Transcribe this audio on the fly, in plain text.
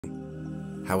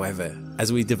However,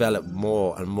 as we develop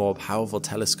more and more powerful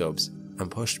telescopes and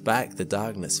push back the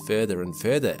darkness further and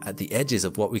further at the edges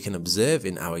of what we can observe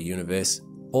in our universe,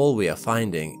 all we are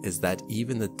finding is that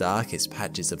even the darkest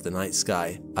patches of the night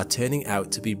sky are turning out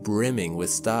to be brimming with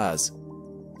stars.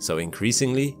 So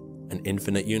increasingly, an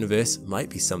infinite universe might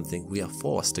be something we are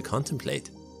forced to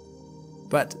contemplate.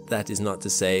 But that is not to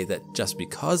say that just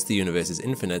because the universe is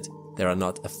infinite, there are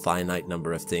not a finite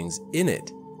number of things in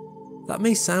it. That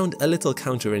may sound a little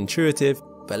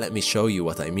counterintuitive, but let me show you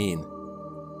what I mean.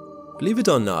 Believe it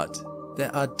or not,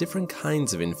 there are different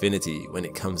kinds of infinity when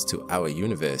it comes to our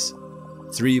universe.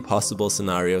 3 possible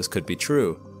scenarios could be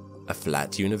true: a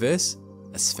flat universe,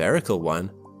 a spherical one,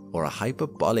 or a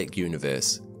hyperbolic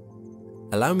universe.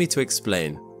 Allow me to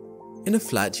explain. In a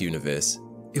flat universe,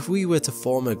 if we were to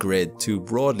form a grid to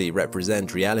broadly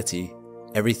represent reality,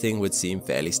 everything would seem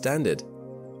fairly standard.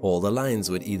 All the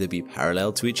lines would either be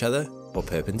parallel to each other or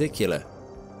perpendicular.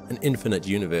 An infinite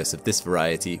universe of this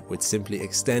variety would simply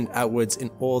extend outwards in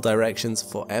all directions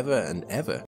forever and ever.